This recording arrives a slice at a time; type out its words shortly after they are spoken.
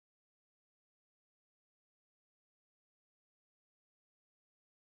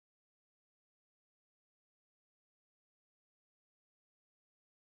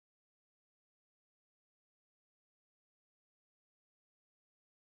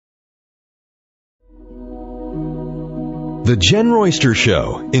The Jenn Royster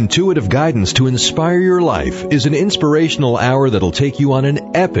Show, intuitive guidance to inspire your life, is an inspirational hour that'll take you on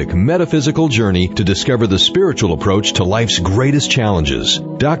an epic metaphysical journey to discover the spiritual approach to life's greatest challenges.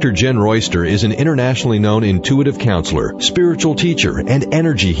 Dr. Jenn Royster is an internationally known intuitive counselor, spiritual teacher, and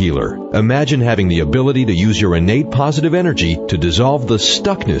energy healer. Imagine having the ability to use your innate positive energy to dissolve the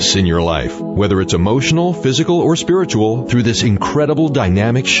stuckness in your life, whether it's emotional, physical, or spiritual, through this incredible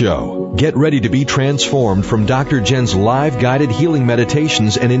dynamic show. Get ready to be transformed from Dr. Jenn's live guided healing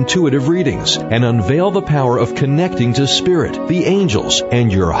meditations and intuitive readings, and unveil the power of connecting to spirit, the angels,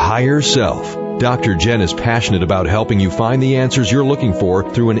 and your higher self. Dr. Jenn is passionate about helping you find the answers you're looking for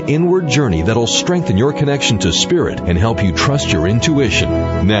through an inward journey that'll strengthen your connection to spirit and help you trust your intuition.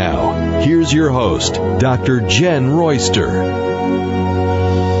 Now, here's your host, Dr. Jenn Royster.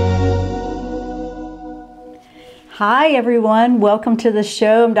 Hi, everyone. Welcome to the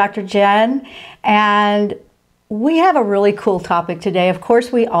show. I'm Dr. Jenn, and we have a really cool topic today. Of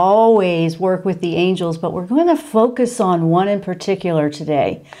course, we always work with the angels, but we're going to focus on one in particular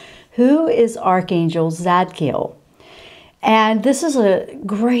today. Who is Archangel Zadkiel? And this is a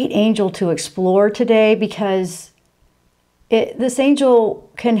great angel to explore today because this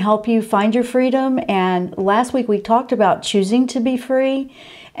angel can help you find your freedom. And last week we talked about choosing to be free,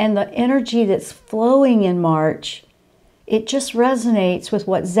 and the energy that's flowing in March, it just resonates with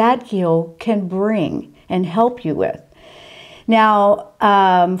what Zadkiel can bring and help you with. Now,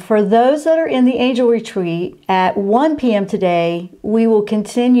 for those that are in the Angel Retreat at 1 p.m. today, we will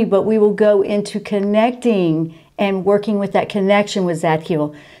continue, but we will go into connecting and working with that connection with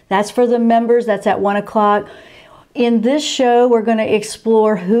Zadkiel. That's for the members. That's at 1 o'clock. In this show, we're going to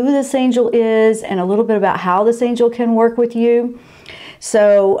explore who this angel is and a little bit about how this angel can work with you.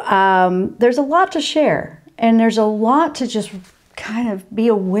 So there's a lot to share, and there's a lot to just kind of be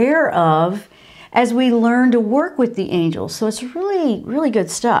aware of as we learn to work with the angels. So it's really, really good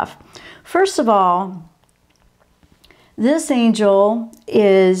stuff. First of all, this angel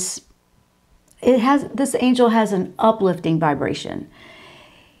has an uplifting vibration.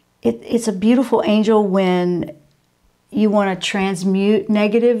 It's a beautiful angel when you want to transmute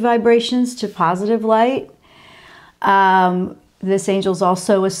negative vibrations to positive light. This angel is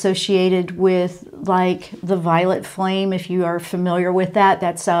also associated with like the violet flame. If you are familiar with that,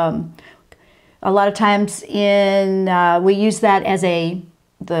 that's a lot of times we use that as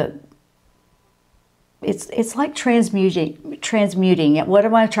it's like transmuting. What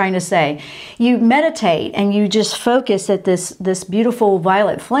am I trying to say? You meditate and you just focus at this beautiful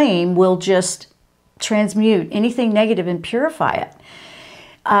violet flame will just transmute anything negative and purify it.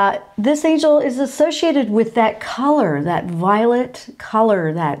 This angel is associated with that color, that violet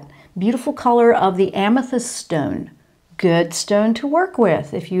color, that beautiful color of the amethyst stone. Good stone to work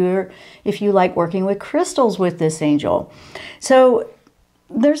with if you like working with crystals with this angel. So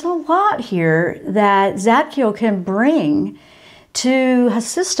there's a lot here that Zadkiel can bring to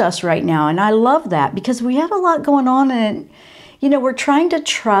assist us right now, and I love that because we have a lot going on, and we're trying to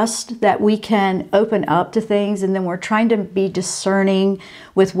trust that we can open up to things, and then we're trying to be discerning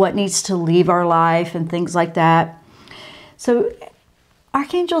with what needs to leave our life and things like that. So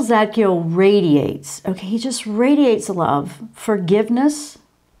Archangel Zadkiel radiates, okay? He just radiates love, forgiveness,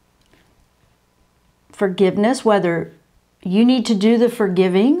 whether you need to do the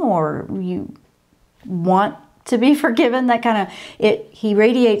forgiving or you want to be forgiven, that kind of, he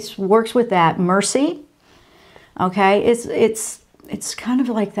radiates, works with that. Mercy, okay? It's kind of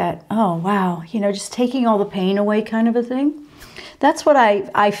like that, oh, wow, just taking all the pain away kind of a thing. That's what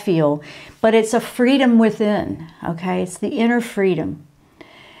I feel, but it's a freedom within, okay? It's the inner freedom.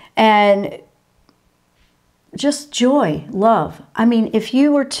 And just joy, love. I mean, if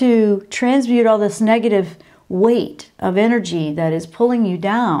you were to transmute all this negative weight of energy that is pulling you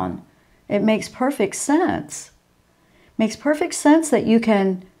down, it makes perfect sense. It makes perfect sense that you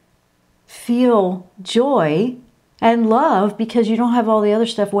can feel joy and love because you don't have all the other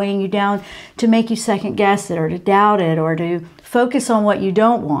stuff weighing you down to make you second guess it or to doubt it or to focus on what you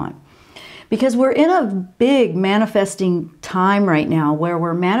don't want. Because we're in a big manifesting time right now where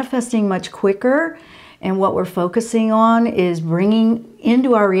we're manifesting much quicker, and what we're focusing on is bringing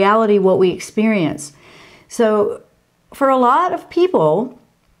into our reality what we experience. So for a lot of people,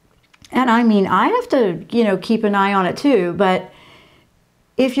 and I mean, I have to, keep an eye on it too, but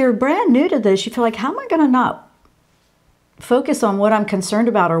if you're brand new to this, you feel like, how am I going to not focus on what I'm concerned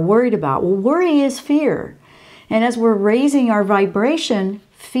about or worried about? Well, worry is fear. And as we're raising our vibration,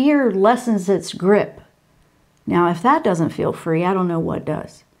 fear lessens its grip. Now, if that doesn't feel free, I don't know what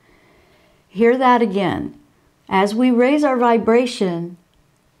does. Hear that again. As we raise our vibration,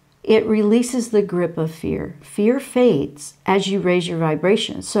 it releases the grip of fear. Fear fades as you raise your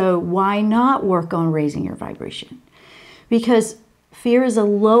vibration. So why not work on raising your vibration? Because fear is a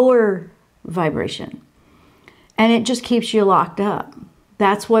lower vibration and it just keeps you locked up.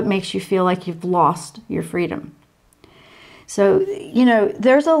 That's what makes you feel like you've lost your freedom. So, you know,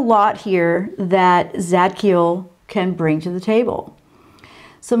 there's a lot here that Zadkiel can bring to the table.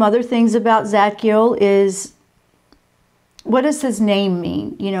 Some other things about Zadkiel is, what does his name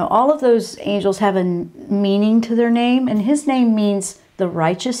mean? You know, all of those angels have a meaning to their name, and his name means the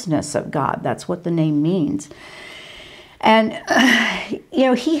righteousness of God. That's what the name means. And, you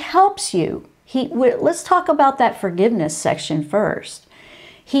know, he helps you. Let's talk about that forgiveness section first.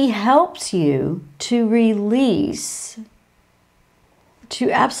 He helps you to release, to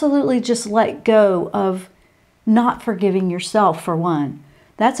absolutely just let go of not forgiving yourself, for one.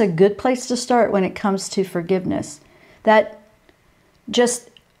 That's a good place to start when it comes to forgiveness. That just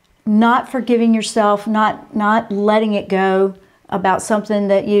not forgiving yourself, not letting it go about something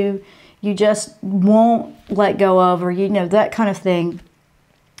that you just won't let go of, or, you know, that kind of thing.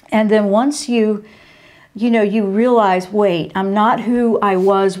 And then once you realize, wait, I'm not who I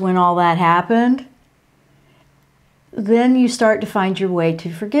was when all that happened, then you start to find your way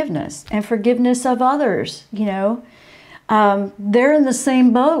to forgiveness and forgiveness of others. You know, they're in the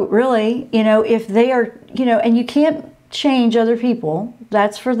same boat, really. You know, if they are, you know, and you can't change other people.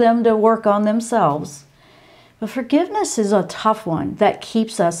 That's for them to work on themselves. But forgiveness is a tough one that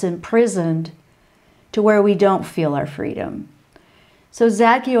keeps us imprisoned to where we don't feel our freedom. So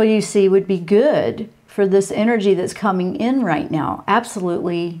Zadkiel, you see, would be good for this energy that's coming in right now.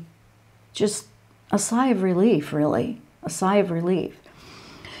 Absolutely just a sigh of relief, really. A sigh of relief.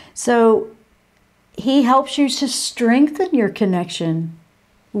 So he helps you to strengthen your connection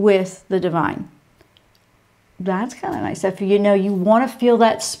with the divine. That's kind of nice. If you know you want to feel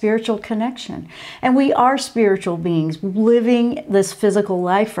that spiritual connection. And we are spiritual beings living this physical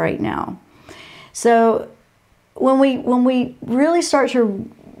life right now. So when we really start to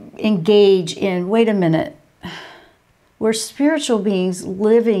engage in, wait a minute, we're spiritual beings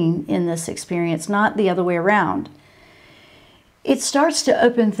living in this experience, not the other way around. It starts to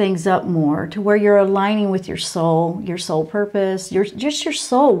open things up more to where you're aligning with your soul purpose, your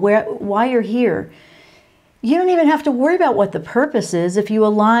soul, why you're here. You don't even have to worry about what the purpose is if you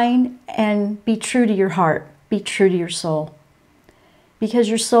align and be true to your heart, be true to your soul. Because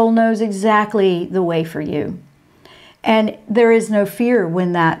your soul knows exactly the way for you. And there is no fear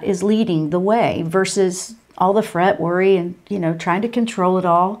when that is leading the way versus all the fret, worry, and, you know, trying to control it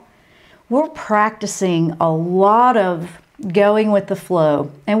all. We're practicing a lot of going with the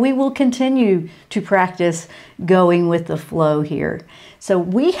flow, and we will continue to practice going with the flow here. So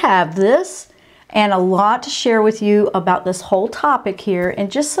we have this and a lot to share with you about this whole topic here,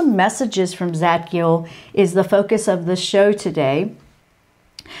 and just some messages from Zadkiel is the focus of the show today.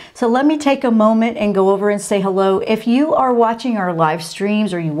 So let me take a moment and go over and say hello. If you are watching our live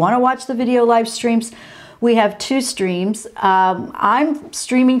streams or you want to watch the video live streams, we have two streams. I'm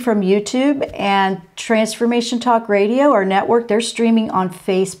streaming from YouTube, and Transformation Talk Radio, our network, they're streaming on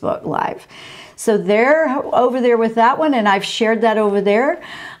Facebook Live. So they're over there with that one, and I've shared that over there.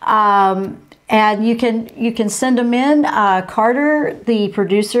 And you can send them in. Carter, the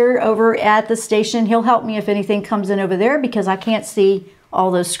producer over at the station, he'll help me if anything comes in over there because I can't see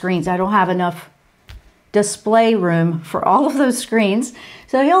all those screens. I don't have enough display room for all of those screens.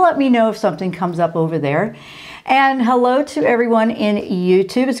 So he'll let me know if something comes up over there. And hello to everyone in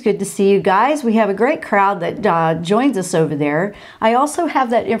YouTube. It's good to see you guys. We have a great crowd that joins us over there. I also have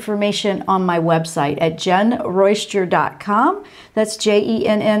that information on my website at jennroyster.com. That's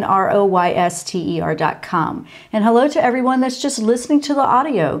JENNROYSTER.com. And hello to everyone that's just listening to the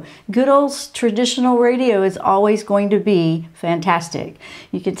audio. Good old traditional radio is always going to be fantastic.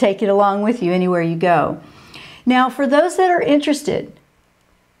 You can take it along with you anywhere you go. Now, for those that are interested,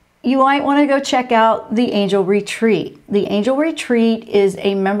 you might want to go check out the Angel Retreat. The Angel Retreat is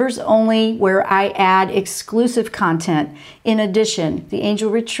a members only where I add exclusive content. In addition, the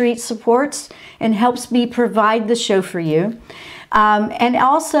Angel Retreat supports and helps me provide the show for you. And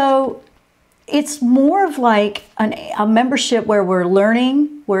also, it's more of like a membership where we're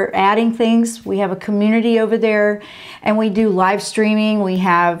learning, we're adding things. We have a community over there, and we do live streaming. We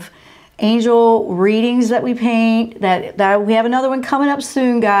have angel readings that we paint, that we have another one coming up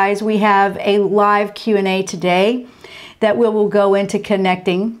soon, guys. We have a live Q&A today that we will go into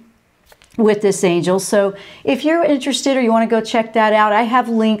connecting with this angel. So if you're interested or you want to go check that out, I have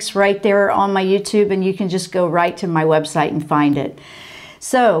links right there on my YouTube, and you can just go right to my website and find it.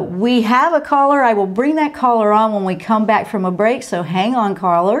 So we have a caller. I will bring that caller on when we come back from a break. So hang on,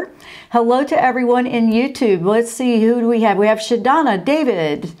 caller. Hello to everyone in YouTube. Let's see, who do we have? We have Shadana,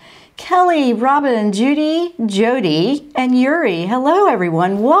 David, Kelly, Robin, Judy, Jody, and Yuri. Hello,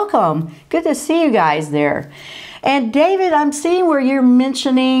 everyone. Welcome. Good to see you guys there. And David, I'm seeing where you're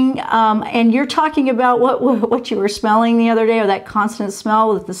mentioning, and you're talking about what you were smelling the other day, or that constant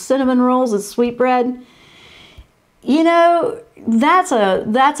smell with the cinnamon rolls and sweetbread. You know, that's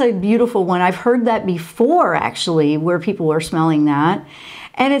a beautiful one. I've heard that before, actually, where people were smelling that.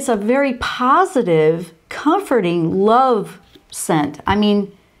 And it's a very positive, comforting love scent. I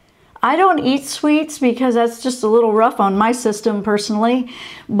mean, I don't eat sweets because that's just a little rough on my system personally,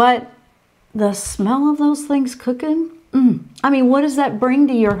 but the smell of those things cooking, I mean, what does that bring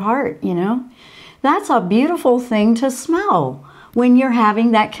to your heart, you know? That's a beautiful thing to smell when you're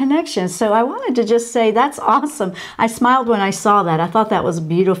having that connection. So I wanted to just say that's awesome. I smiled when I saw that. I thought that was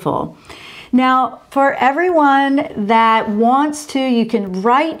beautiful. Now, for everyone that wants to, you can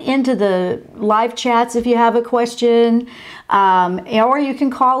write into the live chats if you have a question, or you can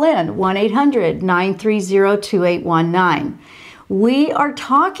call in 1-800-930-2819. We are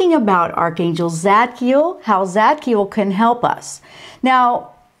talking about Archangel Zadkiel, how Zadkiel can help us.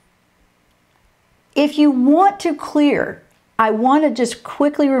 Now, if you want to clear, I want to just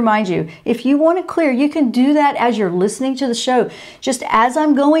quickly remind you, if you want to clear, you can do that as you're listening to the show. Just as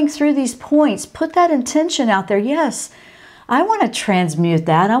I'm going through these points, put that intention out there. Yes, I want to transmute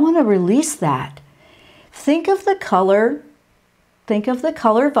that. I want to release that. Think of the color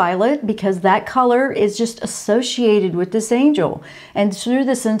violet, because that color is just associated with this angel. And through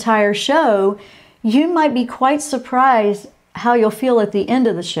this entire show, you might be quite surprised how you'll feel at the end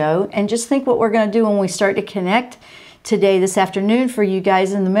of the show. And just think what we're going to do when we start to connect today, this afternoon, for you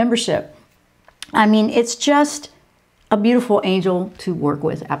guys in the membership. I mean, it's just a beautiful angel to work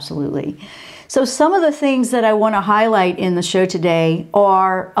with, absolutely. So some of the things that I want to highlight in the show today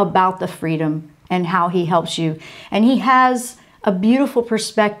are about the freedom and how he helps you. And he has a beautiful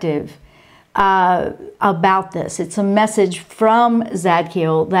perspective about this. It's a message from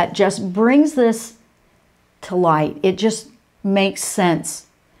Zadkiel that just brings this to light. It just makes sense.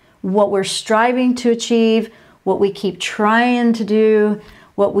 What we're striving to achieve, what we keep trying to do,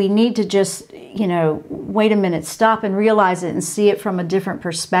 what we need to just, you know, wait a minute, stop and realize it and see it from a different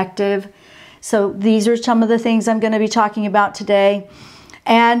perspective. So these are some of the things I'm going to be talking about today.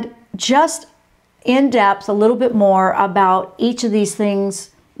 And just in depth a little bit more about each of these things,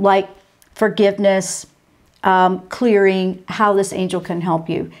 like forgiveness, clearing, how this angel can help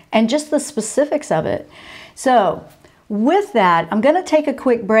you, and just the specifics of it. So with that, I'm going to take a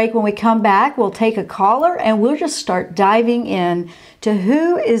quick break. When we come back, we'll take a caller and we'll just start diving in to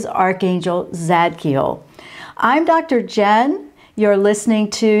who is Archangel Zadkiel. I'm Dr. Jenn. You're listening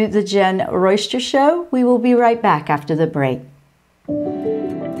to the Jenn Royster Show. We will be right back after the break.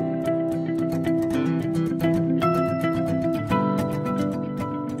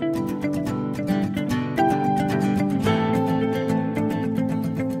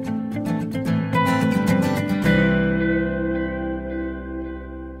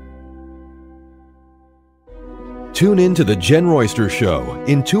 Tune in to the Jenn Royster Show,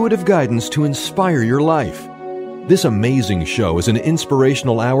 intuitive guidance to inspire your life. This amazing show is an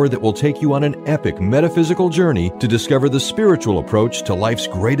inspirational hour that will take you on an epic metaphysical journey to discover the spiritual approach to life's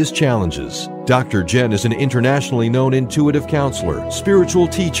greatest challenges. Dr. Jenn is an internationally known intuitive counselor, spiritual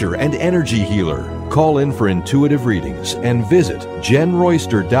teacher, and energy healer. Call in for intuitive readings and visit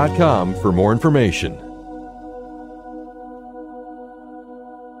JennRoyster.com for more information.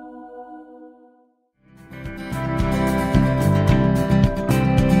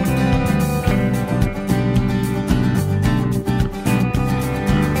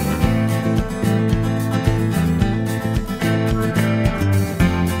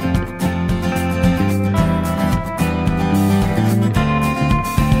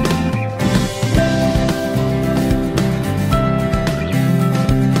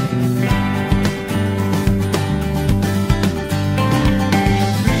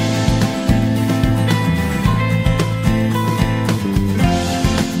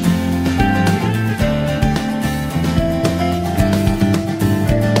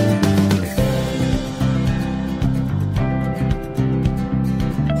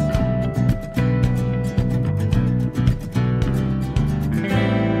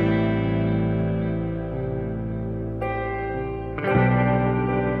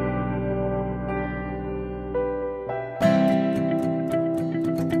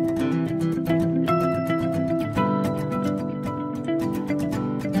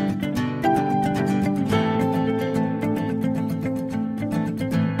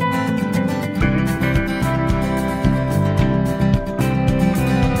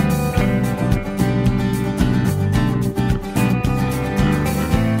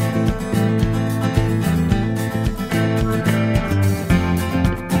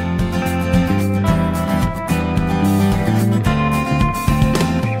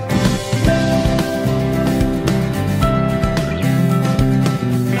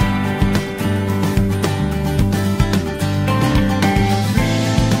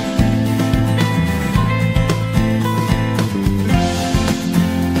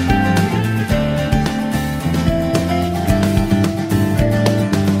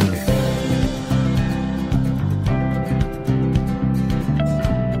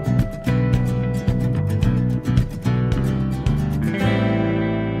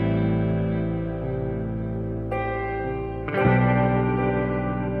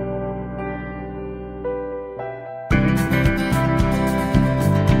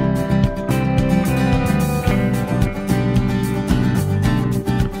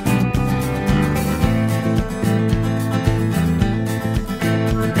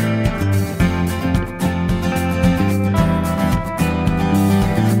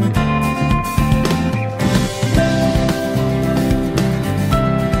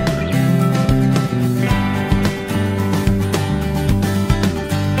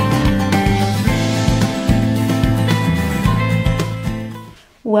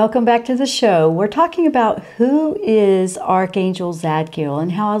 Welcome back to the show. We're talking about who is Archangel Zadkiel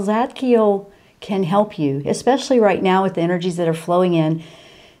and how Zadkiel can help you, especially right now with the energies that are flowing in,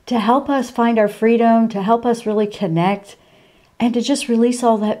 to help us find our freedom, to help us really connect, and to just release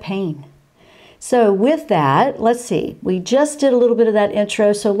all that pain. So with that, let's see. We just did a little bit of that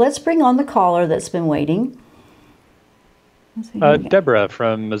intro, so let's bring on the caller that's been waiting. Deborah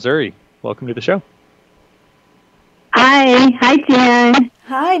from Missouri. Welcome to the show. Hi Jen.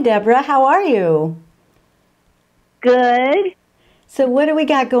 Hi, Deborah. How are you? Good. So what do we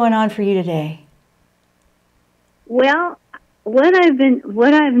got going on for you today? Well, what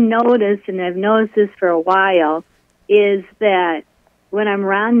I've noticed, and I've noticed this for a while, is that when I'm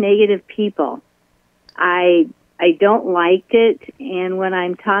around negative people, I don't like it. And when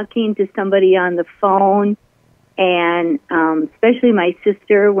I'm talking to somebody on the phone, and especially my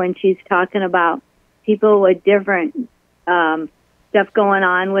sister, when she's talking about people with different stuff going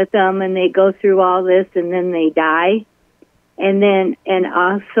on with them, and they go through all this and then they die. And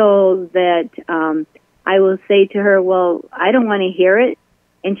also that I will say to her, well, I don't want to hear it.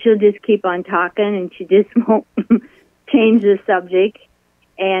 And she'll just keep on talking, and she just won't change the subject,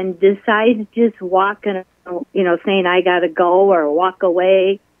 and decides just walking, saying I got to go or walk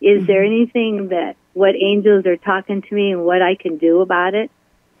away. Is there anything that what angels are talking to me and what I can do about it?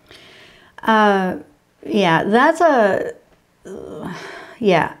 Yeah, that's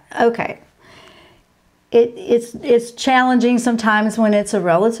okay. It's challenging sometimes when it's a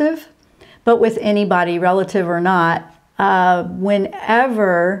relative, but with anybody, relative or not,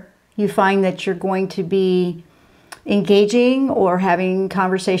 whenever you find that you're going to be engaging or having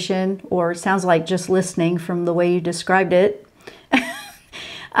conversation, or it sounds like just listening from the way you described it.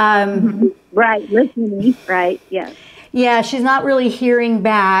 Right, listening, right, yes. Yeah, she's not really hearing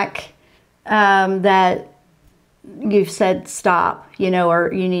back that you've said stop,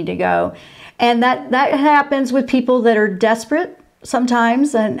 or you need to go. And that happens with people that are desperate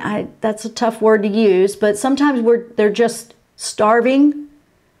sometimes, and that's a tough word to use, but sometimes they're just starving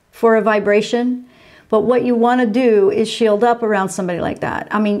for a vibration. But what you want to do is shield up around somebody like that.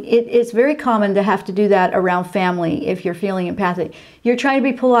 I mean, it's very common to have to do that around family if you're feeling empathic. You're trying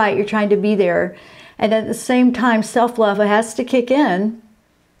to be polite, you're trying to be there, and at the same time, self-love has to kick in.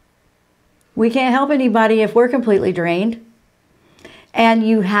 We can't help anybody if we're completely drained, and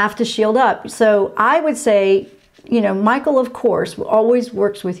you have to shield up. So I would say, Michael, of course, always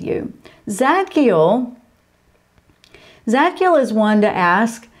works with you. Zadkiel is one to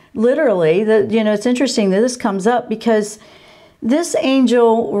ask. Literally, it's interesting that this comes up because this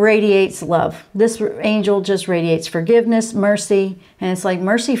angel radiates love. This angel just radiates forgiveness, mercy, and it's like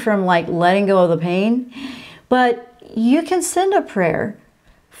mercy from like letting go of the pain. But you can send a prayer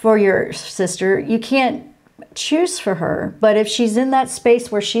for your sister. You can't choose for her, but if she's in that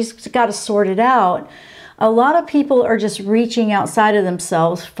space where she's got to sort it out, a lot of people are just reaching outside of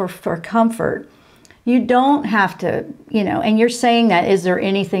themselves for comfort. You don't have to, and you're saying that, is there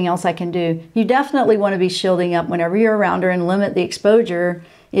anything else I can do? You definitely want to be shielding up whenever you're around her and limit the exposure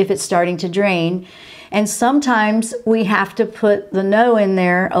if it's starting to drain. And sometimes we have to put the no in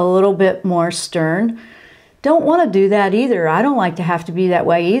there a little bit more stern. Don't want to do that either. I don't like to have to be that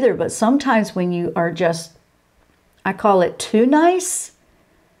way either, but sometimes when you are just, I call it too nice,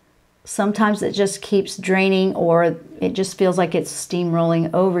 sometimes it just keeps draining, or it just feels like it's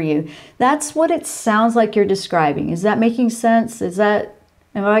steamrolling over you. That's what it sounds like you're describing. Is that making sense? Have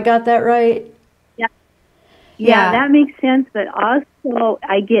I got that right? Yeah, that makes sense, but also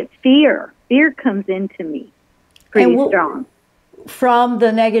I get fear. Fear comes into me pretty strong. From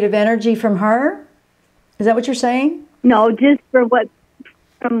the negative energy from her? Is that what you're saying? No, just from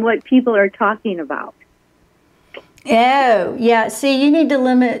what people are talking about. Oh, yeah. See, you need to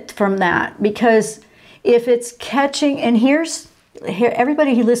limit from that, because if it's catching, and here,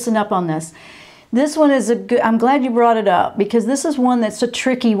 everybody who listen up on this. This one is I'm glad you brought it up, because this is one that's a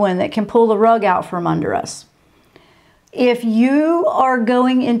tricky one that can pull the rug out from under us. If you are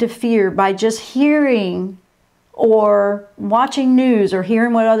going into fear by just hearing or watching news or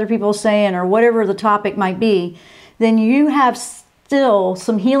hearing what other people are saying or whatever the topic might be, then you have still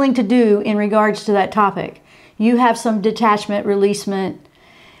some healing to do in regards to that topic. You have some detachment, releasement.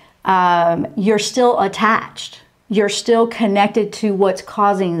 You're still attached. You're still connected to what's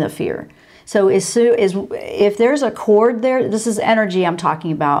causing the fear. So if there's a cord there, this is energy I'm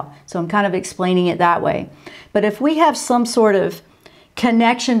talking about. So I'm kind of explaining it that way. But if we have some sort of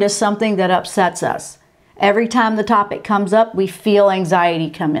connection to something that upsets us, every time the topic comes up, we feel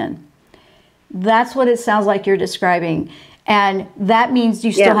anxiety come in. That's what it sounds like you're describing. And that means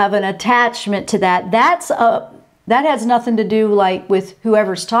you still have an attachment to that. That's That has nothing to do like with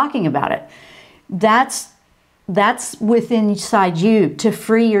whoever's talking about it. That's within inside you to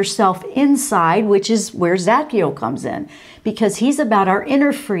free yourself inside, which is where Zadkiel comes in, because he's about our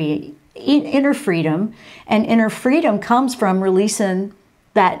inner freedom, and inner freedom comes from releasing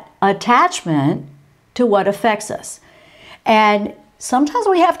that attachment to what affects us. And sometimes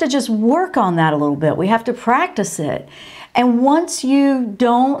we have to just work on that a little bit. We have to practice it. And once you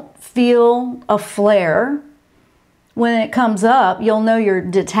don't feel a flare when it comes up, you'll know you're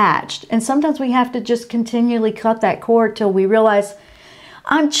detached. And sometimes we have to just continually cut that cord till we realize,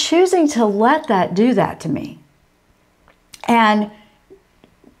 I'm choosing to let that do that to me. And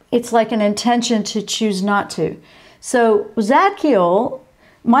it's like an intention to choose not to. So Zadkiel,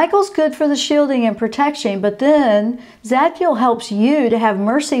 Michael's good for the shielding and protection, but then Zadkiel helps you to have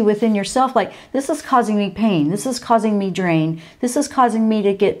mercy within yourself. Like, this is causing me pain. This is causing me drain. This is causing me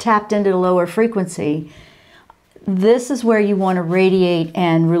to get tapped into the lower frequency. This is where you want to radiate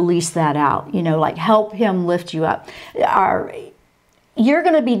and release that out. You know, like help him lift you up. You're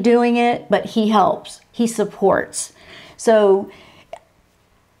going to be doing it, but he helps. He supports. So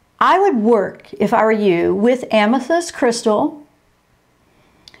I would work, if I were you, with amethyst crystal,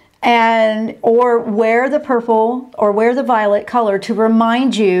 and or wear the purple or wear the violet color to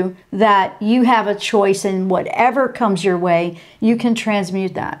remind you that you have a choice, in whatever comes your way, you can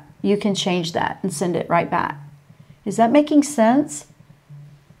transmute that. You can change that and send it right back. Is that making sense?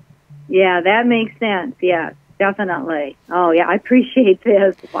 Yeah, that makes sense. Yeah, definitely. Oh, yeah, I appreciate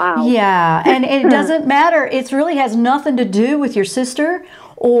this. Wow. Yeah, and it doesn't matter. It really has nothing to do with your sister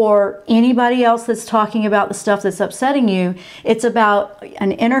or anybody else that's talking about the stuff that's upsetting you. It's about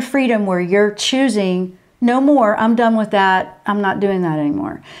an inner freedom where you're choosing, no more, I'm done with that, I'm not doing that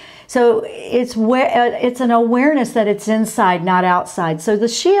anymore. So it's an awareness that it's inside, not outside. So the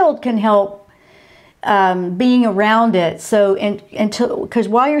shield can help being around it. So because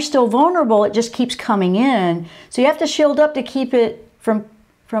while you're still vulnerable, it just keeps coming in. So you have to shield up to keep it from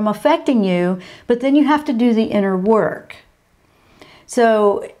affecting you, but then you have to do the inner work.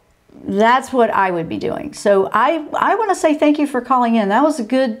 So that's what I would be doing. So I want to say thank you for calling in. That was a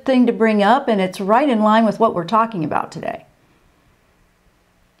good thing to bring up, and it's right in line with what we're talking about today.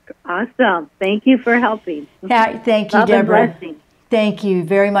 Awesome. Thank you for helping. Yeah, thank you, Love Deborah. and blessings. Thank you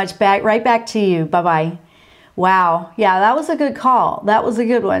very much. Right back to you. Bye-bye. Wow. Yeah, that was a good call. That was a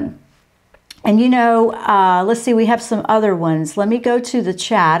good one. And you know, let's see, we have some other ones. Let me go to the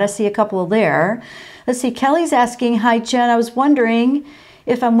chat. I see a couple there. Let's see, Kelly's asking, hi, Jen. I was wondering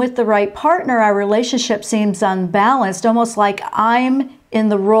if I'm with the right partner. Our relationship seems unbalanced, almost like I'm in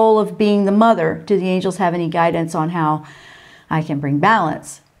the role of being the mother. Do the angels have any guidance on how I can bring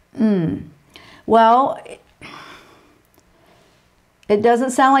balance? Well, it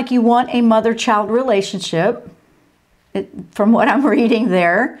doesn't sound like you want a mother-child relationship, from what I'm reading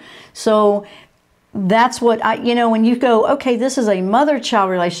there. So that's what when you go, okay, this is a mother-child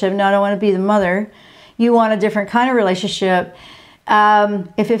relationship. No, I don't want to be the mother. You want a different kind of relationship.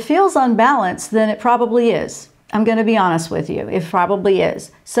 If it feels unbalanced, then it probably is. I'm going to be honest with you. It probably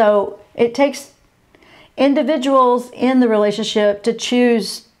is. So it takes individuals in the relationship to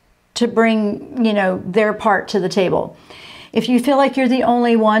choose to bring, their part to the table. If you feel like you're the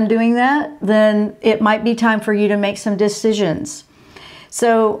only one doing that, then it might be time for you to make some decisions.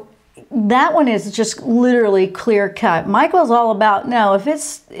 So that one is just literally clear cut. Michael's all about, no, if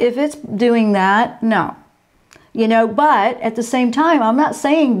it's doing that, no. But at the same time, I'm not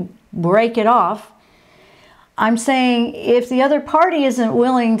saying break it off. I'm saying if the other party isn't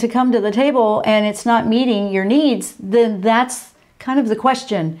willing to come to the table and it's not meeting your needs, then that's kind of the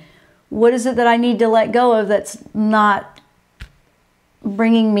question. What is it that I need to let go of that's not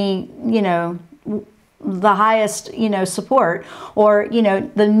bringing me, the highest, support? Or,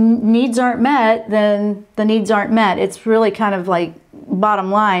 the needs aren't met, then the needs aren't met. It's really kind of like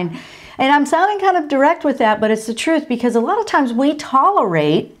bottom line. And I'm sounding kind of direct with that, but it's the truth, because a lot of times we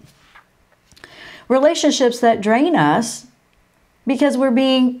tolerate relationships that drain us because we're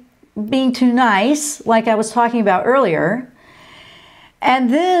being too nice, like I was talking about earlier.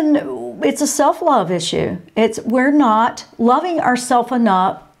 And then it's a self-love issue. We're not loving ourselves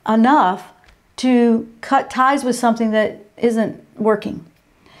enough to cut ties with something that isn't working.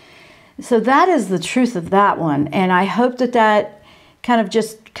 So that is the truth of that one. And I hope that kind of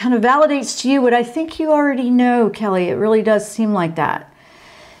validates to you what I think you already know, Kelly. It really does seem like that.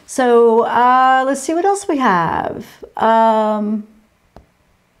 So let's see what else we have.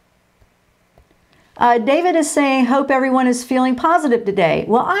 David is saying, hope everyone is feeling positive today.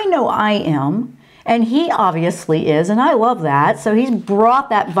 Well, I know I am. And he obviously is, and I love that. So he's brought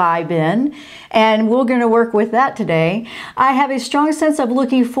that vibe in, and we're going to work with that today. I have a strong sense of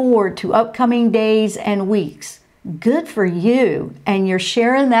looking forward to upcoming days and weeks. Good for you. And you're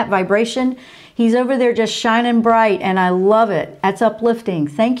sharing that vibration. He's over there just shining bright, and I love it. That's uplifting.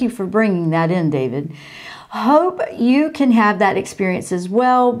 Thank you for bringing that in, David. Hope you can have that experience as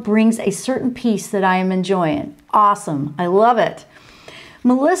well. Brings a certain peace that I am enjoying. Awesome. I love it.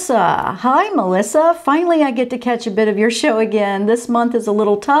 Melissa. Hi, Melissa. Finally, I get to catch a bit of your show again. This month is a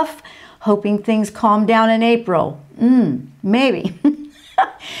little tough. Hoping things calm down in April. Maybe.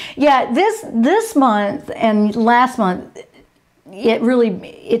 Yeah, this month and last month,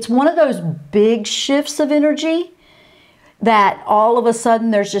 it's one of those big shifts of energy that all of a sudden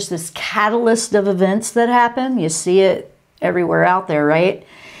there's just this catalyst of events that happen. You see it everywhere out there, right?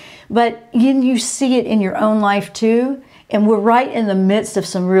 But you see it in your own life too. And we're right in the midst of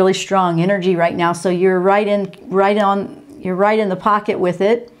some really strong energy right now. So you're right in the pocket with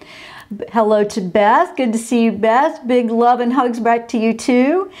it. Hello to Beth. Good to see you, Beth. Big love and hugs back to you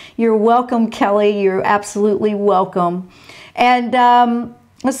too. You're welcome, Kelly. You're absolutely welcome. And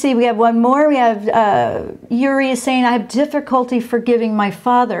let's see, we have one more. We have Yuri is saying, I have difficulty forgiving my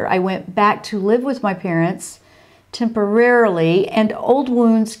father. I went back to live with my parents temporarily, and old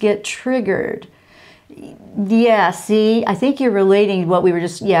wounds get triggered. Yeah, see, I think you're relating what we were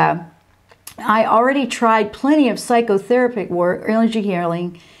just, yeah. I already tried plenty of psychotherapeutic work, energy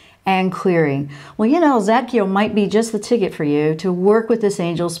healing, and clearing. Well, you know, Zadkiel might be just the ticket for you to work with this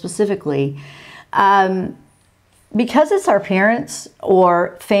angel specifically. Because it's our parents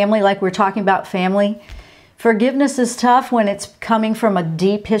or family, like we're talking about family, forgiveness is tough when it's coming from a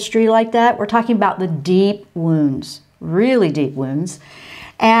deep history like that. We're talking about the deep wounds, really deep wounds.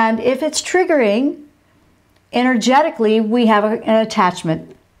 And if it's triggering, energetically, we have an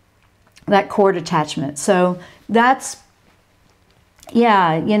attachment, that cord attachment. So that's, yeah,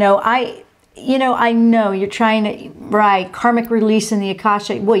 I know you're trying to, right, karmic release in the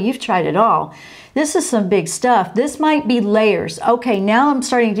Akasha. Well, you've tried it all. This is some big stuff. This might be layers. Okay, now I'm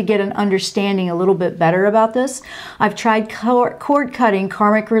starting to get an understanding a little bit better about this. I've tried cord cutting,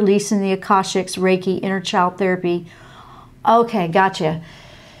 karmic release in the Akashics, Reiki, inner child therapy. Okay, gotcha.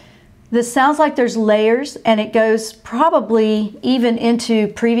 This sounds like there's layers, and it goes probably even into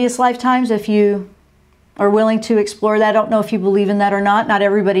previous lifetimes if you are willing to explore that. I don't know if you believe in that or not. Not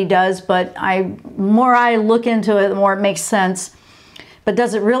everybody does, but the more I look into it, the more it makes sense. But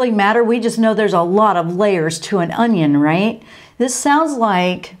does it really matter? We just know there's a lot of layers to an onion, right? This sounds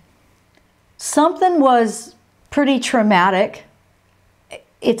like something was pretty traumatic.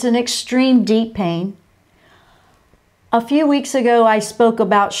 It's an extreme deep pain. A few weeks ago, I spoke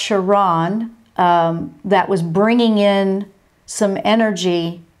about Sharon that was bringing in some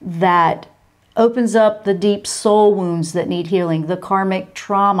energy that opens up the deep soul wounds that need healing, the karmic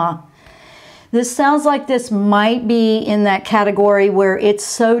trauma. This sounds like this might be in that category where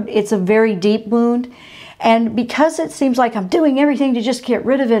it's a very deep wound. And because it seems like I'm doing everything to just get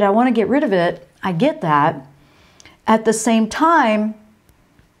rid of it, I want to get rid of it, I get that. At the same time,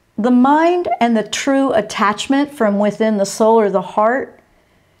 the mind and the true attachment from within the soul or the heart,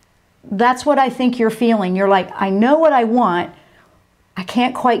 that's what I think you're feeling. You're like, I know what I want. I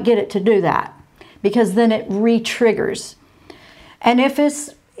can't quite get it to do that, because then it re-triggers. And if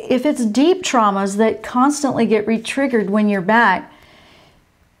it's deep traumas that constantly get re-triggered when you're back,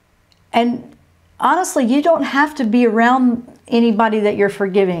 and honestly, you don't have to be around anybody that you're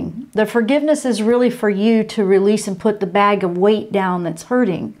forgiving. The forgiveness is really for you to release and put the bag of weight down that's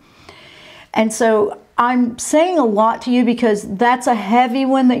hurting. And so I'm saying a lot to you because that's a heavy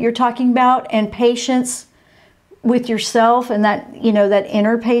one that you're talking about, and patience with yourself and that, that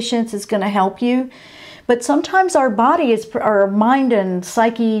inner patience is going to help you. But sometimes our mind and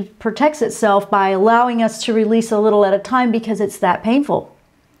psyche protects itself by allowing us to release a little at a time because it's that painful.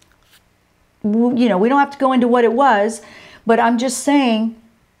 We don't have to go into what it was, but I'm just saying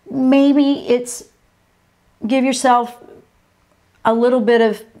maybe it's give yourself a little bit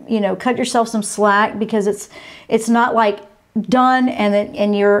of, cut yourself some slack, because it's not like done and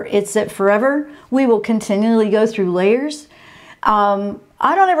it's it forever. We will continually go through layers.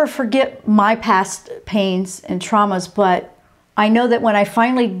 I don't ever forget my past pains and traumas, but I know that when I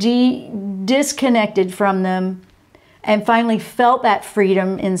finally disconnected from them and finally felt that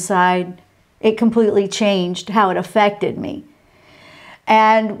freedom inside, it completely changed how it affected me.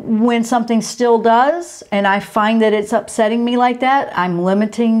 And when something still does, and I find that it's upsetting me like that, I'm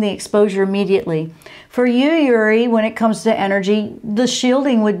limiting the exposure immediately. For you, Yuri, when it comes to energy, the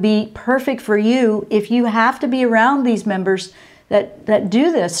shielding would be perfect for you. If you have to be around these members that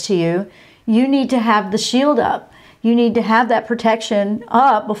do this to you, you need to have the shield up. You need to have that protection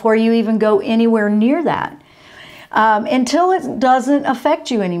up before you even go anywhere near that. Until it doesn't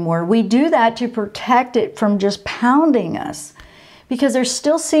affect you anymore. We do that to protect it from just pounding us, because there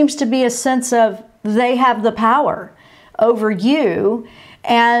still seems to be a sense of they have the power over you,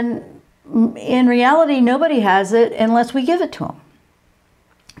 and in reality nobody has it unless we give it to them.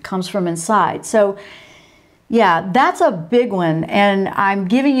 It comes from inside. So yeah, that's a big one, and I'm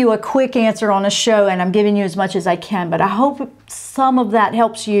giving you a quick answer on a show, and I'm giving you as much as I can, but I hope some of that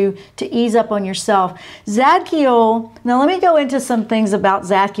helps you to ease up on yourself. Zadkiel, now let me go into some things about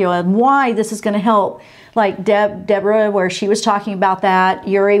Zadkiel and why this is going to help, like Deborah, where she was talking about that,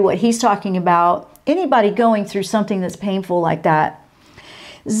 Yuri, what he's talking about, anybody going through something that's painful like that.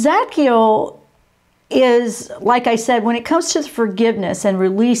 Zadkiel is, like I said, when it comes to forgiveness and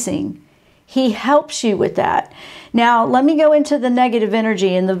releasing, he helps you with that. Now, let me go into the negative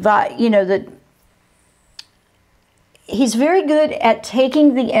energy and he's very good at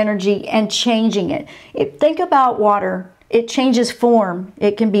taking the energy and changing it. Think about water. It changes form.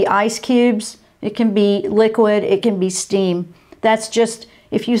 It can be ice cubes. It can be liquid. It can be steam. That's just,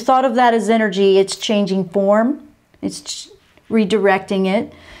 if you thought of that as energy, it's changing form. It's redirecting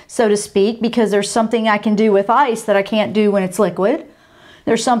it, so to speak, because there's something I can do with ice that I can't do when it's liquid.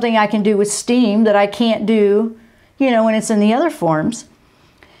 There's something I can do with steam that I can't do, when it's in the other forms.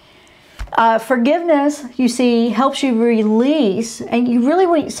 Forgiveness, you see, helps you release,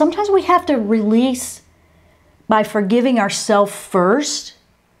 and sometimes we have to release by forgiving ourselves first.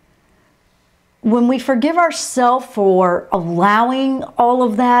 When we forgive ourselves for allowing all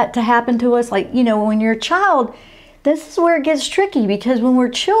of that to happen to us, like, when you're a child, this is where it gets tricky, because when we're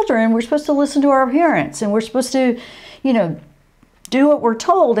children, we're supposed to listen to our parents, and we're supposed to, do what we're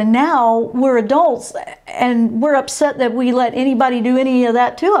told, and now we're adults and we're upset that we let anybody do any of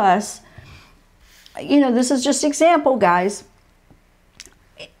that to us. This is just example, guys.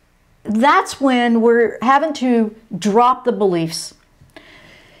 That's when we're having to drop the beliefs.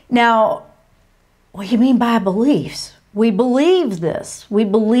 Now, what do you mean by beliefs? We believe this. We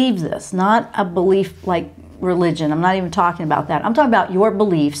believe this, not a belief like religion. I'm not even talking about that. I'm talking about your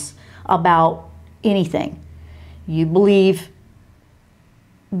beliefs about anything. You believe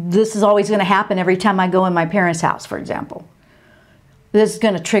this is always going to happen every time I go in my parents' house, for example. This is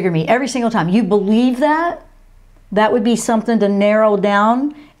going to trigger me every single time. You believe that? That would be something to narrow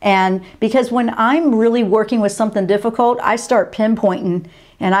down. And because when I'm really working with something difficult, I start pinpointing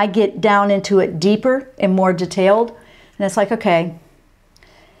and I get down into it deeper and more detailed. And it's like, okay,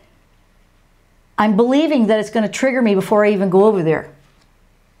 I'm believing that it's going to trigger me before I even go over there.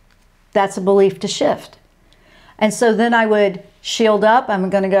 That's a belief to shift. And so then I would shield up.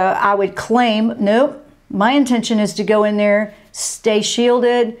 I would claim, nope, my intention is to go in there, stay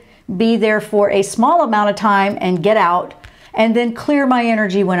shielded, be there for a small amount of time and get out, and then clear my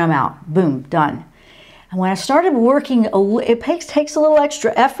energy when I'm out. Boom, done. And when I started working, it takes a little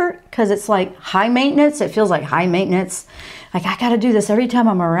extra effort, because it's like high maintenance. It feels like high maintenance. Like, I got to do this every time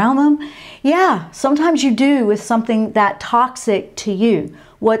I'm around them. Yeah, sometimes you do with something that toxic to you.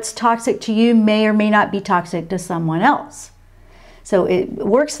 What's toxic to you may or may not be toxic to someone else. So it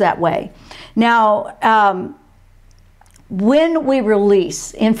works that way. Now, when we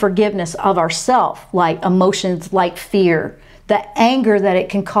release in forgiveness of ourselves, like emotions like fear, the anger that it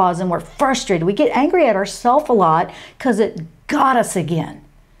can cause, and we're frustrated, we get angry at ourselves a lot because it got us again.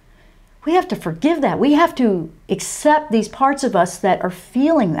 We have to forgive that. We have to accept these parts of us that are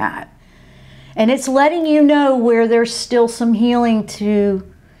feeling that. And it's letting you know where there's still some healing to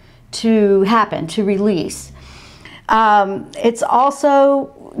happen, to release. It's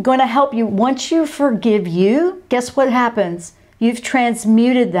also going to help you. Once you forgive you, guess what happens? You've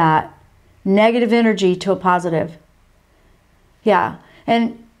transmuted that negative energy to a positive. Yeah,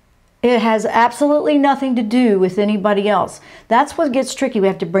 and it has absolutely nothing to do with anybody else. That's what gets tricky. We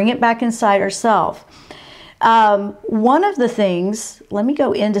have to bring it back inside ourselves. One of the things, let me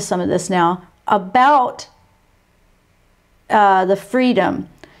go into some of this now, about the freedom.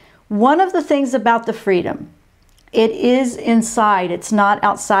 One of the things about the freedom, it is inside. It's not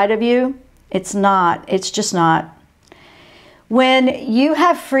outside of you. It's not. It's just not. When you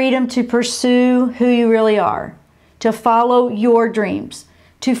have freedom to pursue who you really are, to follow your dreams,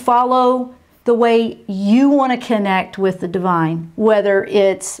 to follow the way you want to connect with the divine, whether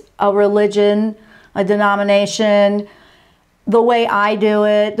it's a religion, a denomination, the way I do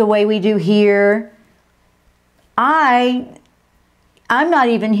it, the way we do here. I'm not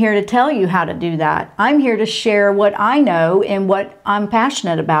even here to tell you how to do that. I'm here to share what I know and what I'm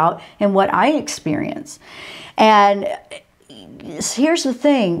passionate about and what I experience. And here's the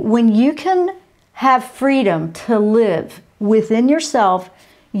thing. When you can have freedom to live within yourself,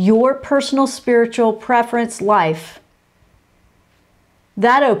 your personal spiritual preference life,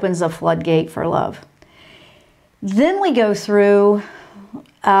 that opens a floodgate for love. Then we go through,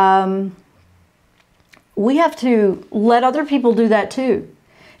 we have to let other people do that too.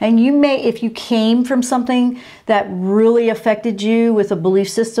 And you may, if you came from something that really affected you with a belief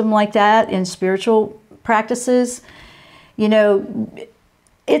system like that in spiritual practices, you know,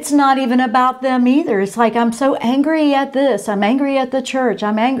 it's not even about them either. It's like, I'm so angry at this. I'm angry at the church.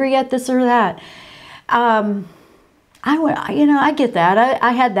 I'm angry at this or that. I get that.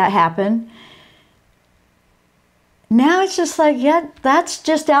 I had that happen. Now it's just like, yeah, that's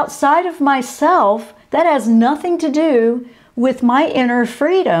just outside of myself. That has nothing to do with my inner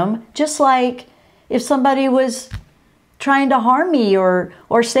freedom. Just like if somebody was trying to harm me or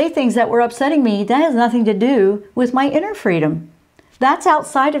say things that were upsetting me, that has nothing to do with my inner freedom. That's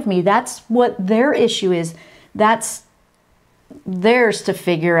outside of me. That's what their issue is. That's theirs to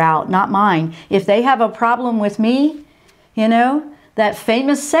figure out, not mine. If they have a problem with me, you know, that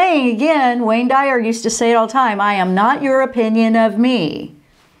famous saying again, Wayne Dyer used to say it all the time, I am not your opinion of me.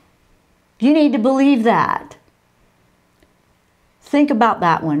 You need to believe that. Think about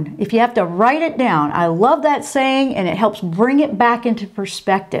that one. If you have to write it down, I love that saying, and it helps bring it back into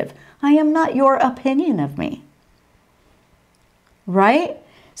perspective. I am not your opinion of me. Right?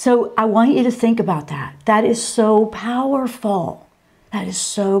 So I want you to think about that. That is so powerful. That is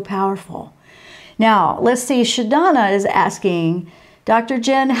so powerful. Now, let's see. Shadana is asking, Dr.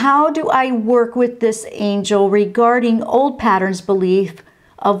 Jenn, how do I work with this angel regarding old patterns belief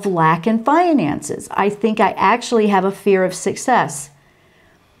of lack in finances? I think I actually have a fear of success.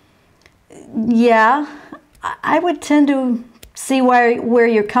 Yeah, I would tend to see where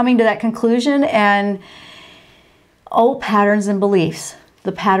you're coming to that conclusion. And old patterns and beliefs,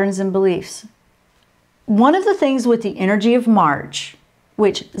 the patterns and beliefs. One of the things with the energy of March,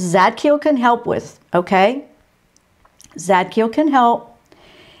 which Zadkiel can help with, okay? Zadkiel can help,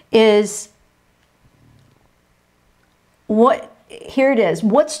 is what, here it is.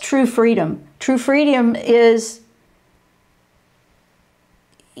 What's true freedom? True freedom is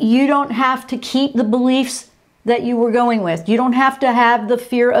you don't have to keep the beliefs that you were going with. You don't have to have the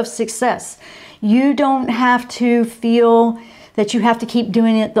fear of success. You don't have to feel that you have to keep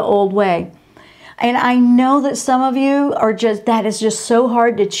doing it the old way. And I know that some of you are just, that is just so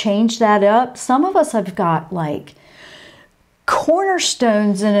hard to change that up. Some of us have got like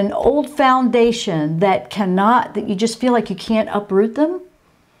cornerstones in an old foundation that you just feel like you can't uproot them.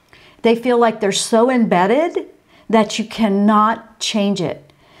 They feel like they're so embedded that you cannot change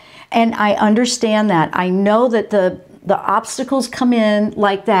it. And I understand that. I know that the obstacles come in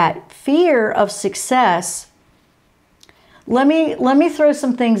like that. Fear of success. Let me throw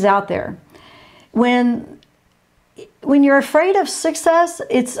some things out there. When you're afraid of success,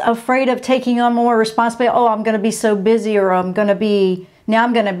 it's afraid of taking on more responsibility. Oh, I'm going to be so busy, or I'm going to be.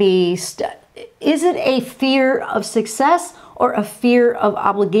 Is it a fear of success or a fear of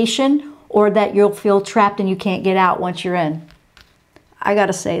obligation, or that you'll feel trapped and you can't get out once you're in? I got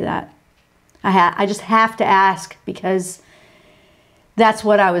to say that. I just have to ask, because that's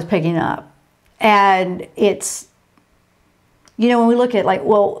what I was picking up. And it's, you know, when we look at like,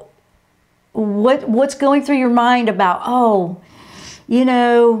 well, what's going through your mind about, oh, you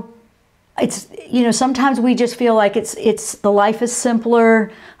know, it's, you know, sometimes we just feel like it's the life is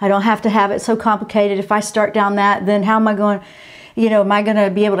simpler. I don't have to have it so complicated. If I start down that, then how am I going, you know, am I going to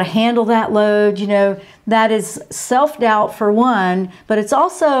be able to handle that load? You know, that is self-doubt for one, but it's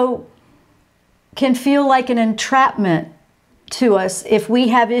also can feel like an entrapment to us if we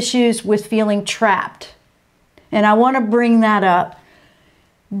have issues with feeling trapped. And I want to bring that up.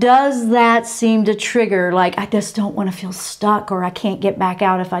 Does that seem to trigger, like, I just don't want to feel stuck, or I can't get back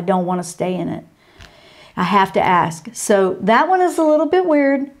out if I don't want to stay in it? I have to ask. So that one is a little bit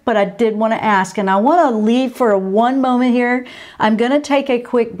weird, but I did want to ask. And I want to leave for one moment here. I'm going to take a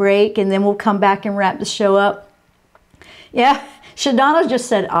quick break, and then we'll come back and wrap the show up. Yeah, Shadana just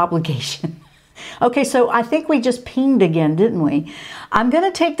said obligation. Okay, so I think we just pinged again, didn't we? I'm going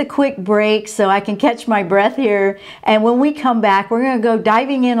to take the quick break so I can catch my breath here. And when we come back, we're going to go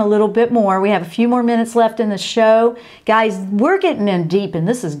diving in a little bit more. We have a few more minutes left in the show. Guys, we're getting in deep, and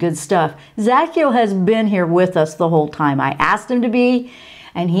this is good stuff. Zadkiel has been here with us the whole time. I asked him to be,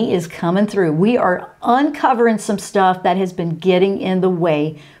 and he is coming through. We are uncovering some stuff that has been getting in the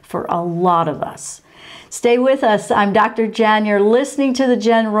way for a lot of us. Stay with us. I'm Dr. Jenn. You're listening to the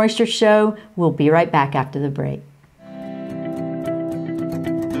Jenn Royster Show. We'll be right back after the break.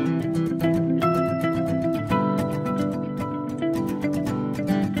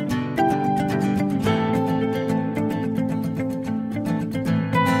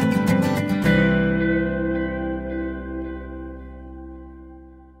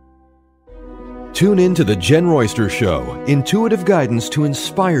 Tune in to the Jenn Royster Show, intuitive guidance to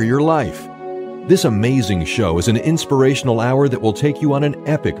inspire your life. This amazing show is an inspirational hour that will take you on an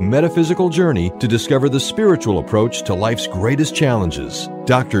epic metaphysical journey to discover the spiritual approach to life's greatest challenges.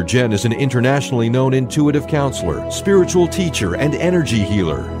 Dr. Jenn is an internationally known intuitive counselor, spiritual teacher, and energy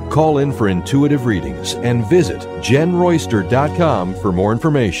healer. Call in for intuitive readings and visit JennRoyster.com for more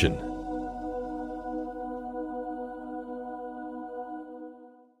information.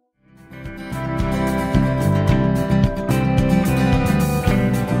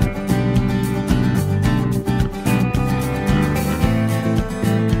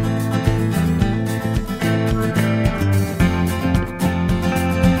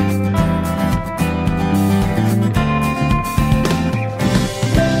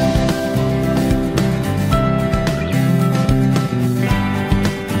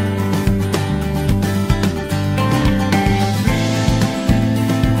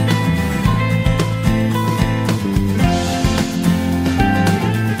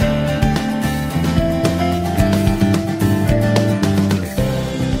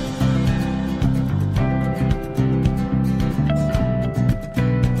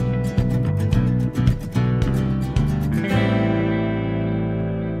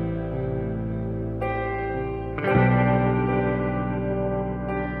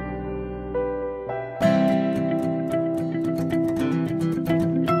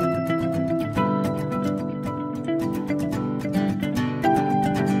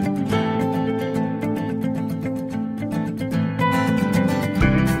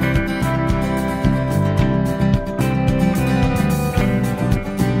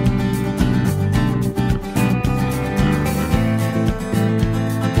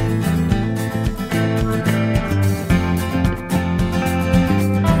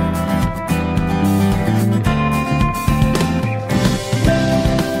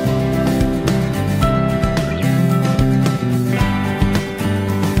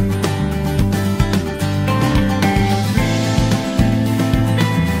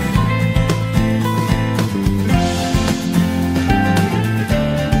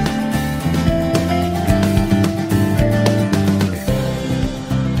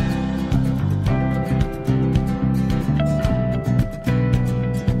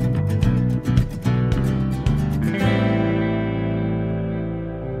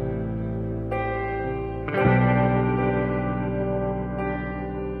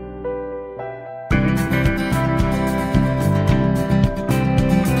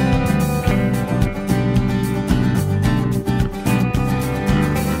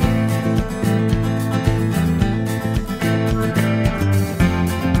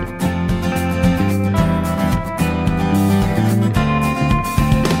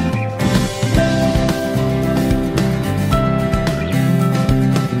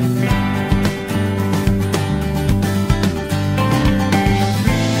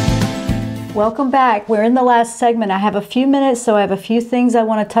 Welcome back. We're in the last segment. I have a few minutes, so I have a few things I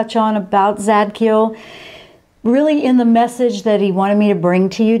want to touch on about Zadkiel. Really in the message that he wanted me to bring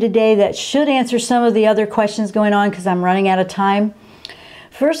to you today that should answer some of the other questions going on because I'm running out of time.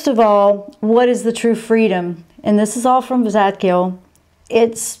 First of all, what is the true freedom? And this is all from Zadkiel.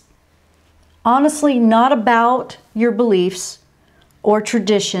 It's honestly not about your beliefs or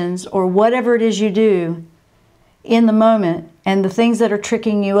traditions or whatever it is you do in the moment and the things that are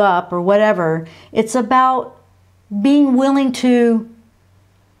tricking you up or whatever. It's about being willing to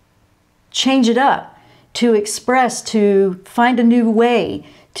change it up, to express, to find a new way,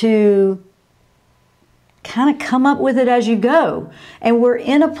 to kind of come up with it as you go. And we're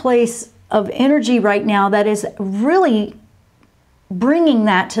in a place of energy right now that is really bringing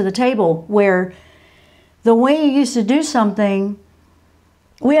that to the table, where the way you used to do something,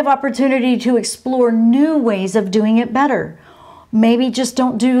 we have opportunity to explore new ways of doing it better. Maybe just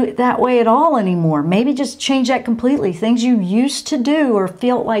don't do it that way at all anymore. Maybe just change that completely. Things you used to do or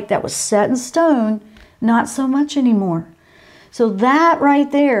felt like that was set in stone, not so much anymore. So that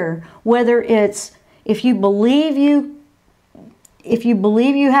right there, whether it's if you believe you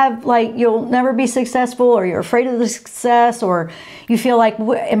have, like, you'll never be successful, or you're afraid of the success, or you feel like,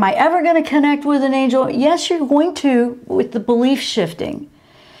 am I ever going to connect with an angel? Yes, you're going to, with the belief shifting.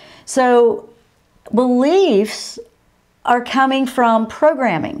 So beliefs are coming from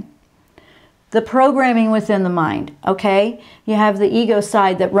programming. The programming within the mind, okay? You have the ego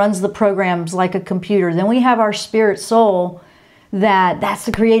side that runs the programs like a computer. Then we have our spirit soul, that's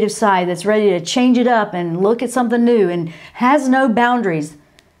the creative side that's ready to change it up and look at something new and has no boundaries.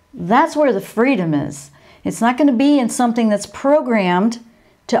 That's where the freedom is. It's not going to be in something that's programmed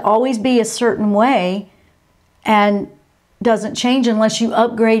to always be a certain way and doesn't change unless you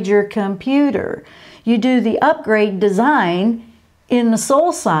upgrade your computer. You do the upgrade design in the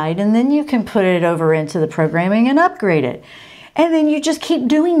soul side, and then you can put it over into the programming and upgrade it. And then you just keep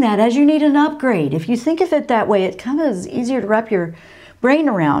doing that as you need an upgrade. If you think of it that way, it kind of is easier to wrap your brain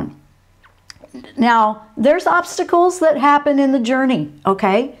around. Now, there's obstacles that happen in the journey,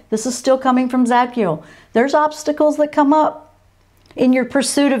 okay? This is still coming from Zadkiel. There's obstacles that come up in your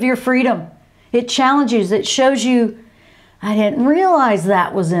pursuit of your freedom. It challenges, it shows you, I didn't realize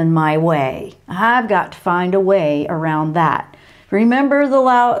that was in my way. I've got to find a way around that. Remember the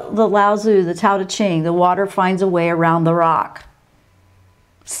Lao Tzu, the Tao Te Ching, the water finds a way around the rock.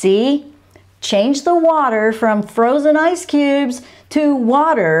 See? Change the water from frozen ice cubes to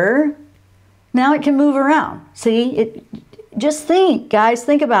water. Now it can move around. See? Just think, guys,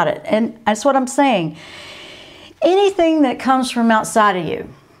 think about it. And that's what I'm saying. Anything that comes from outside of you,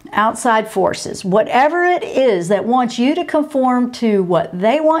 outside forces, whatever it is that wants you to conform to what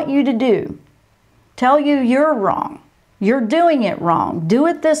they want you to do, tell you you're wrong, you're doing it wrong, do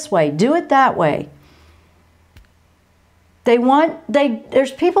it this way, do it that way.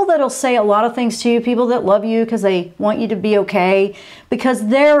 There's people that'll say a lot of things to you, people that love you because they want you to be okay, because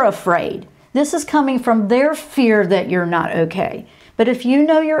they're afraid. This is coming from their fear that you're not okay. But if you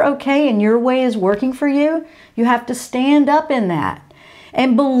know you're okay and your way is working for you, you have to stand up in that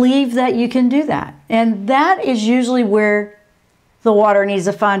and believe that you can do that. And that is usually where the water needs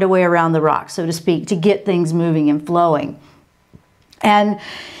to find a way around the rock, so to speak, to get things moving and flowing. And,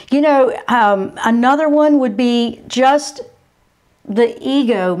 you know, another one would be just the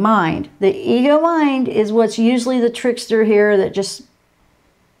ego mind. The ego mind is what's usually the trickster here that just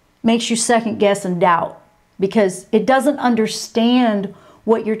makes you second guess and doubt, because it doesn't understand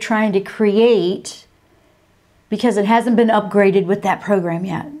what you're trying to create, because it hasn't been upgraded with that program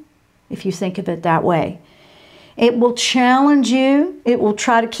yet, if you think of it that way. It will challenge you. It will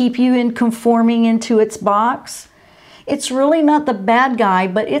try to keep you in conforming into its box. It's really not the bad guy,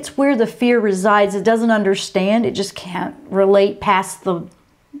 but it's where the fear resides. It doesn't understand. It just can't relate past the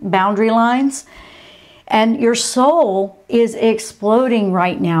boundary lines. And your soul is exploding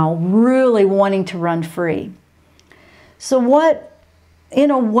right now, really wanting to run free. So what,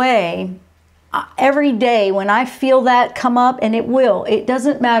 in a way, every day when I feel that come up, and it will, it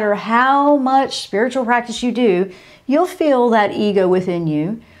doesn't matter how much spiritual practice you do, you'll feel that ego within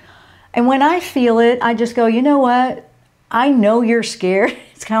you. And when I feel it, I just go, you know what? I know you're scared.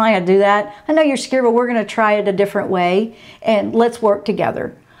 It's kind of like I do that. I know you're scared, but we're going to try it a different way, and let's work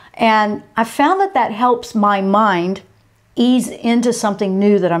together. And I found that that helps my mind ease into something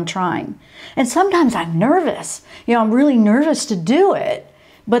new that I'm trying. And sometimes I'm nervous. You know, I'm really nervous to do it.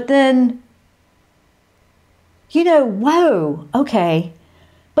 But then, you know, whoa, okay.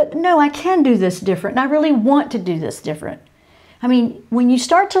 But no, I can do this different. And I really want to do this different. I mean, when you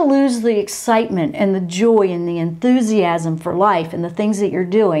start to lose the excitement and the joy and the enthusiasm for life and the things that you're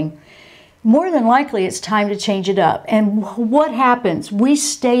doing, more than likely it's time to change it up. And what happens? We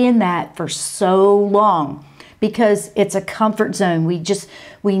stay in that for so long because it's a comfort zone.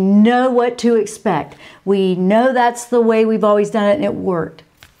 We know what to expect. We know that's the way we've always done it, and it worked.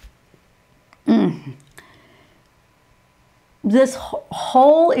 This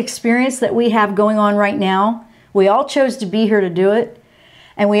whole experience that we have going on right now, we all chose to be here to do it.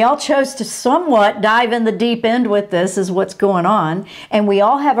 And we all chose to somewhat dive in the deep end with this, is what's going on. And we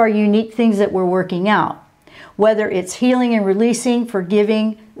all have our unique things that we're working out. Whether it's healing and releasing,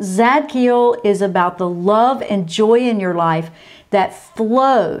 forgiving, Zadkiel is about the love and joy in your life that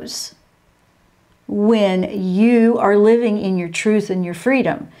flows when you are living in your truth and your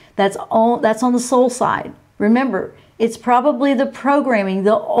freedom. That's on the soul side. Remember, it's probably the programming,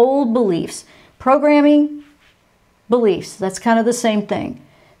 the old beliefs. Programming, beliefs, that's kind of the same thing.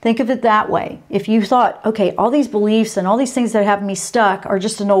 Think of it that way. If you thought, okay, all these beliefs and all these things that have me stuck are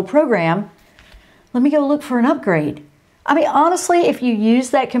just an old program, let me go look for an upgrade. I mean, honestly, if you use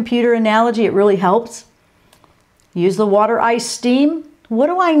that computer analogy, it really helps. Use the water, ice, steam. What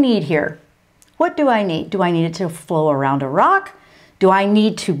do I need here? What do I need? Do I need it to flow around a rock? Do I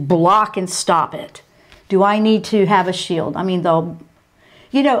need to block and stop it? Do I need to have a shield? I mean,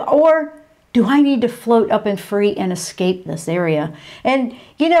 or do I need to float up and free and escape this area? And,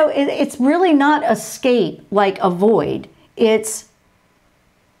 you know, it's really not escape like avoid. It's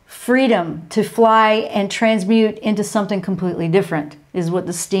freedom to fly and transmute into something completely different is what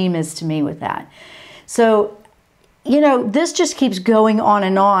the steam is to me with that. So, you know, this just keeps going on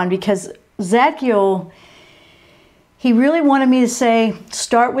and on because Zadkiel, he really wanted me to say,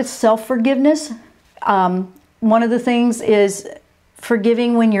 start with self-forgiveness. One of the things is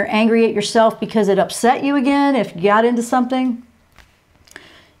forgiving when you're angry at yourself because it upset you again, if you got into something.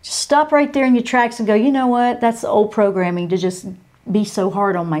 Just stop right there in your tracks and go, you know what? That's the old programming to just be so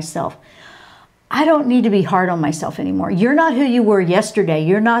hard on myself. I don't need to be hard on myself anymore. You're not who you were yesterday.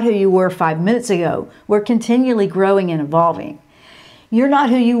 You're not who you were 5 minutes ago. We're continually growing and evolving. You're not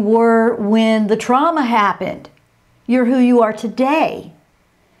who you were when the trauma happened. You're who you are today.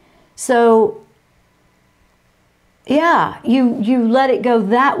 So, yeah, you let it go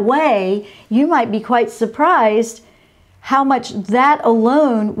that way. You might be quite surprised how much that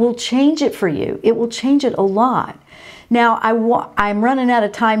alone will change it for you. It will change it a lot. Now, I'm running out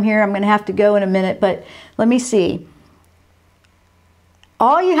of time here. I'm going to have to go in a minute, but let me see.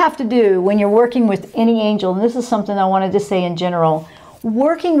 All you have to do when you're working with any angel, and this is something I wanted to say in general,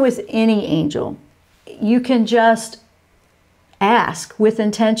 working with any angel, you can just ask with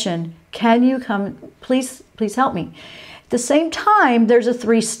intention, can you come, please help me. At the same time, there's a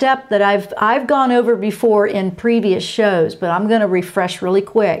 3-step that I've gone over before in previous shows, but I'm going to refresh really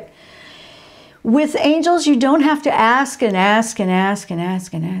quick. With angels, you don't have to ask and ask and ask and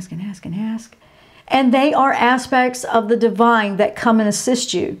ask and ask and ask and ask. And they are aspects of the divine that come and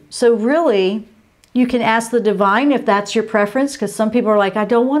assist you. So really, you can ask the divine if that's your preference, because some people are like, I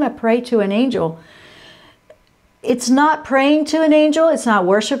don't want to pray to an angel. It's not praying to an angel. It's not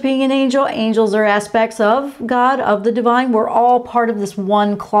worshiping an angel. Angels are aspects of God, of the divine. We're all part of this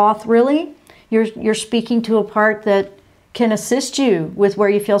one cloth, really. You're speaking to a part that can assist you with where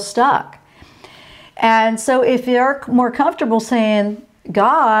you feel stuck. And so if you're more comfortable saying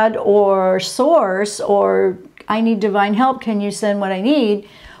God or source or I need divine help, can you send what I need?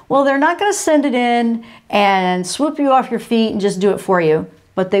 Well, they're not going to send it in and swoop you off your feet and just do it for you.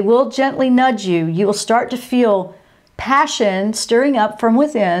 But they will gently nudge you. You will start to feel passion stirring up from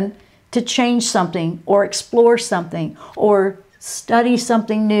within to change something or explore something or study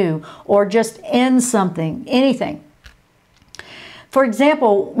something new or just end something, anything. For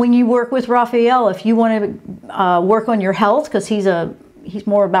example, when you work with Raphael, if you want to work on your health, because he's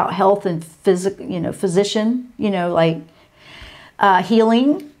more about health and physician, like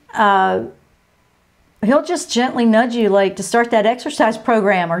healing. He'll just gently nudge you, like to start that exercise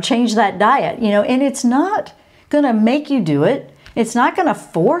program or change that diet, And it's not going to make you do it. It's not going to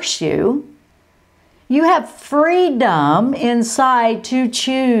force you. You have freedom inside to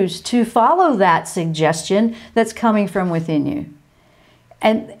choose to follow that suggestion that's coming from within you.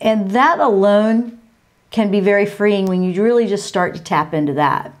 And that alone can be very freeing when you really just start to tap into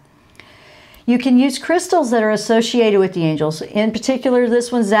that. You can use crystals that are associated with the angels. In particular,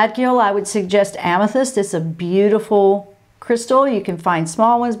 this one, Zadkiel, I would suggest amethyst. It's a beautiful crystal. You can find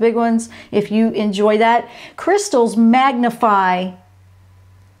small ones, big ones, if you enjoy that. Crystals magnify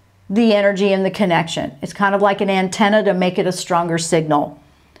the energy and the connection. It's kind of like an antenna to make it a stronger signal.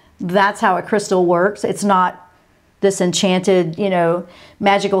 That's how a crystal works. It's not this enchanted,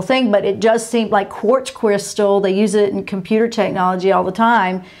 magical thing, but it does seem like quartz crystal. They use it in computer technology all the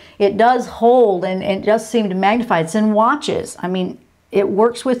time. It does hold and it does seem to magnify. It's in watches. I mean, it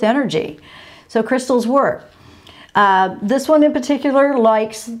works with energy. So crystals work. This one in particular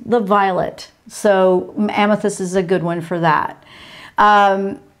likes the violet. So amethyst is a good one for that.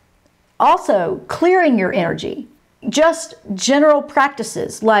 Also, clearing your energy. Just general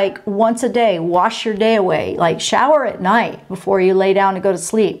practices like once a day, wash your day away, like shower at night before you lay down to go to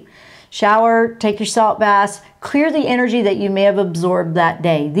sleep. Shower, take your salt baths, clear the energy that you may have absorbed that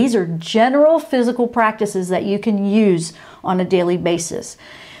day. These are general physical practices that you can use on a daily basis.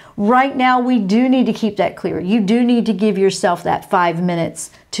 Right now, we do need to keep that clear. You do need to give yourself that 5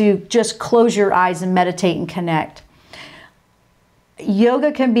 minutes to just close your eyes and meditate and connect.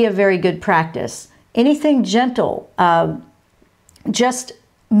 Yoga can be a very good practice. Anything gentle, just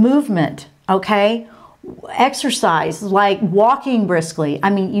movement, okay? Exercise, like walking briskly. I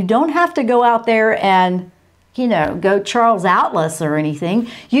mean, you don't have to go out there and, go Charles Atlas or anything.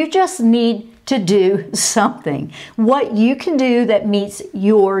 You just need to do something. What you can do that meets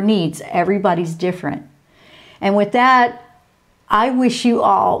your needs. Everybody's different. And with that, I wish you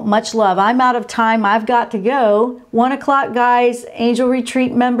all much love. I'm out of time. I've got to go. 1 o'clock, guys, Angel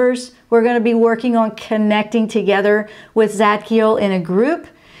Retreat members, we're going to be working on connecting together with Zadkiel in a group.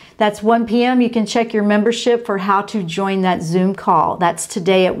 That's 1 p.m. You can check your membership for how to join that Zoom call. That's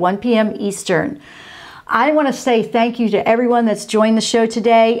today at 1 p.m. Eastern. I want to say thank you to everyone that's joined the show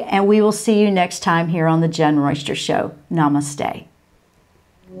today, and we will see you next time here on the Jenn Royster Show. Namaste.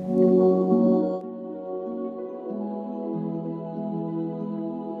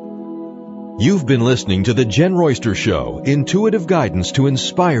 You've been listening to the Jenn Royster Show, intuitive guidance to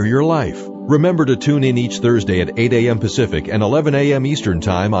inspire your life. Remember to tune in each Thursday at 8 a.m. Pacific and 11 a.m. Eastern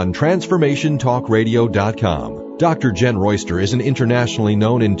Time on transformationtalkradio.com. Dr. Jenn Royster is an internationally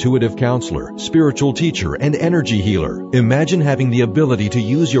known intuitive counselor, spiritual teacher, and energy healer. Imagine having the ability to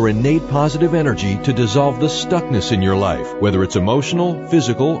use your innate positive energy to dissolve the stuckness in your life, whether it's emotional,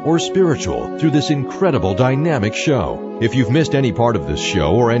 physical, or spiritual, through this incredible dynamic show. If you've missed any part of this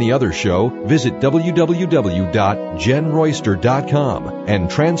show or any other show, visit www.jennroyster.com and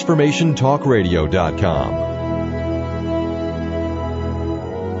transformationtalkradio.com.